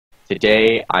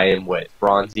Today I am with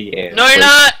Brawnzy and No, you're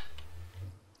not.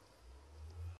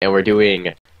 And we're doing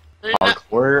No, you're not.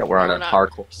 parkour. We're on No, a we're not.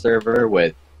 parkour server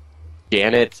with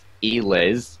Janet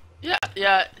Liz.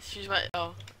 Yeah, she's my.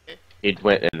 Oh, okay. She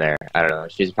went in there. I don't know.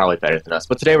 She's probably better than us.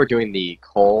 But today we're doing the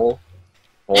Cole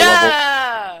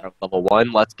Yeah. level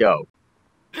 1. Let's go.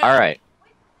 All right.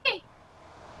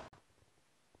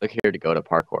 Look here to go to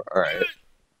parkour. All right.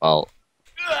 Well,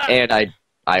 and I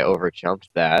overjumped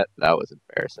that. That was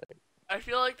embarrassing. I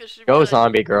feel like there should be Go like,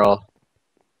 zombie girl.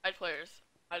 hide players.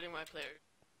 Hiding my players.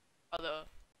 Although.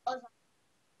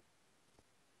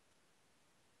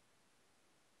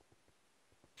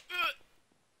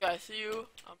 Yeah, I see you.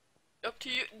 Up to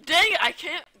you. Dang it! I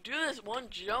can't do this one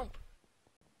jump.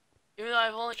 Even though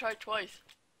I've only tried twice.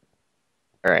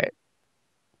 All right.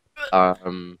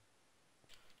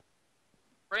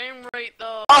 Frame rate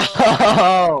though.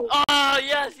 Oh! Oh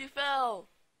yes, you fell.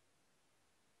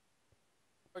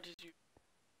 Or did you?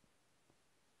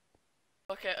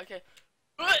 Okay.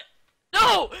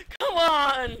 No! Come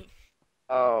on!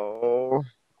 Oh.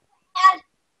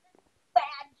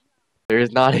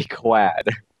 There's not a quad.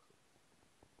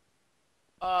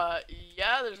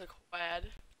 Yeah, there's a quad.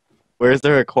 Where's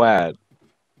there a quad?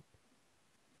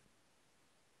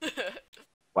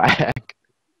 Whack.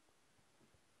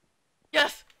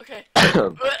 Yes! Okay.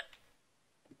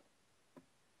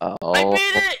 Oh. I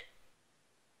beat it!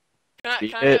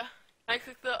 Beat Can it? I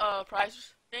click the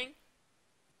prize thing?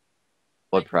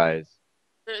 What prize?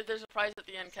 There's a prize at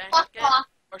the end. Can I click it?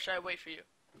 Or should I wait for you?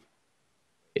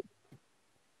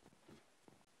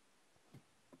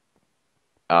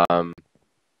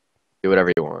 Do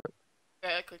whatever you want.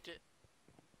 Okay, I clicked it.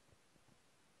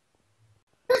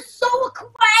 You're so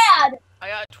glad! I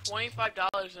got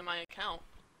 $25 in my account.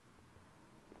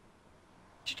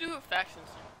 What you do with facts and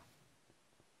stuff?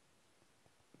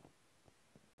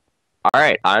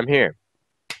 Alright, I'm here.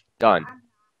 Done.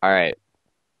 Alright.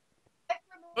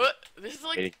 This is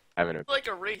like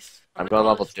a race. I'm going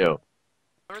level 2. I'm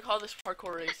gonna call this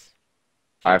parkour race.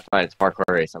 Alright, fine, it's parkour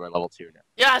race. I'm at level 2 now.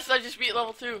 Yes, I just beat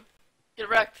level 2. Get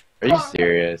wrecked. Are you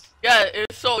serious? Yeah, it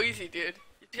was so easy, dude.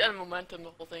 You just got momentum, the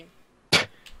whole thing.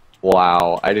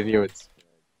 Wow, I didn't even...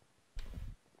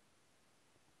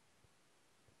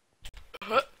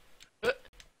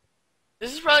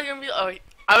 This is probably gonna be. Oh,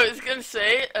 I was gonna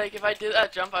say, like, if I did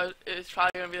that jump, it's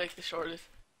probably gonna be like the shortest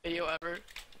video ever.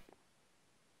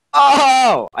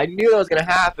 Oh! I knew that was gonna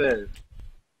happen!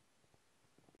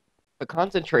 The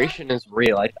concentration is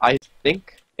real. I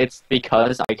think it's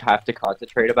because I have to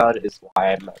concentrate about it is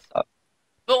why I mess up.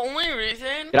 The only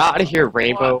reason. Get out of here,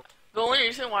 Rainbow! The only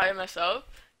reason why I mess up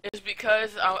is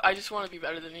because I just want to be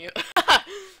better than you.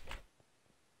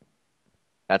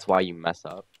 That's why you mess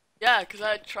up. Yeah, because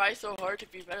I try so hard to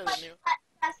be better than you.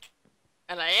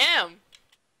 And I am!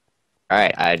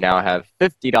 Alright, I now have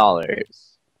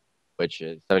 $50, which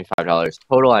is $75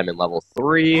 total. I'm in level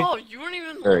 3. Oh, you weren't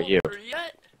even level 3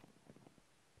 yet?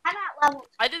 I'm at level 2.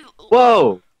 I did.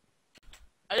 Whoa!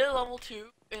 I did level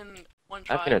 2 in one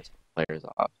try. I'm gonna take players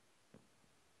off.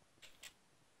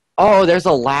 Oh, there's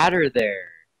a ladder there!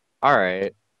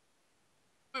 Alright.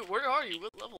 Wait, where are you?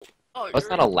 What level? Oh, It's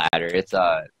not a ladder, it's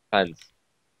a fence.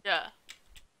 Yeah.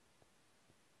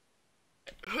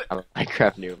 I'm a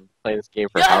Minecraft noob. I'm playing this game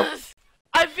for help. Yes!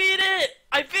 I beat it!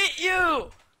 I beat you!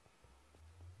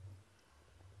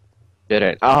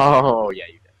 Didn't. Oh, yeah,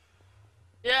 you did.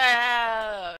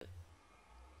 Yeah!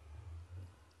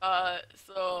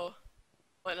 So...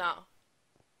 What now?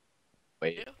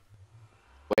 Wait. You?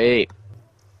 Wait.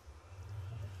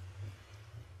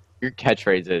 Your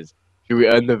catchphrase is, should we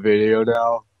end the video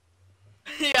now?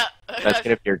 Yeah. That's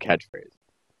gonna be your catchphrase.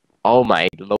 Oh my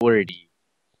lordy.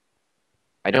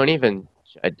 I don't even...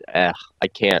 I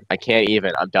can't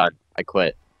even. I'm done. I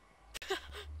quit.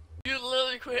 You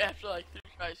literally quit after like 3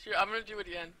 tries. Here, I'm gonna do it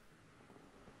again.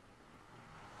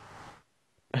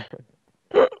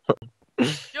 Yo,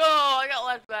 I got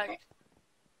life back.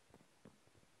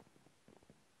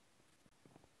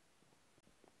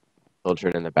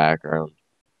 Children in the background.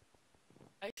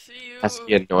 I see you. That's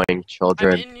the annoying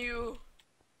children. I'm in you.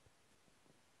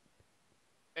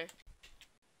 Okay.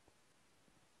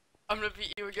 I'm gonna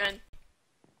beat you again.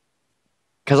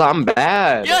 Cause I'm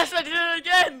bad. Yes, I did it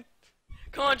again!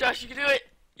 Come on, Josh, you can do it!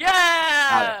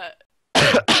 Yeah!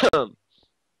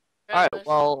 Alright,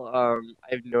 well, I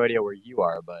have no idea where you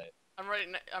are, but... I'm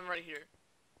right here.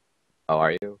 Oh,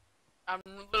 are you? I'm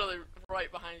literally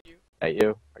right behind you. That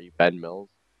you? Are you Ben Mills?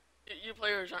 Your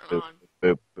players aren't Boop, on.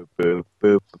 boop, boop, boop,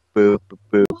 boop, boop,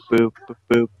 boop, boop, boop,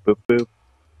 boop, boop, boop.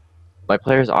 My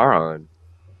players are on.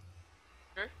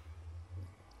 Sure?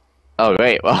 Oh,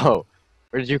 wait, whoa.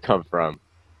 Where did you come from?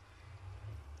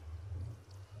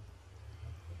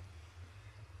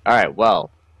 Alright,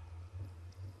 well.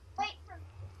 Wait for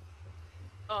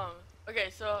Okay,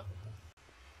 so,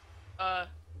 I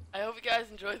hope you guys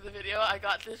enjoyed the video. I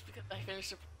got this because I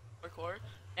finished the parkour.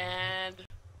 And,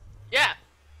 yeah.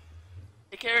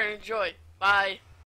 Take care and enjoy. Bye.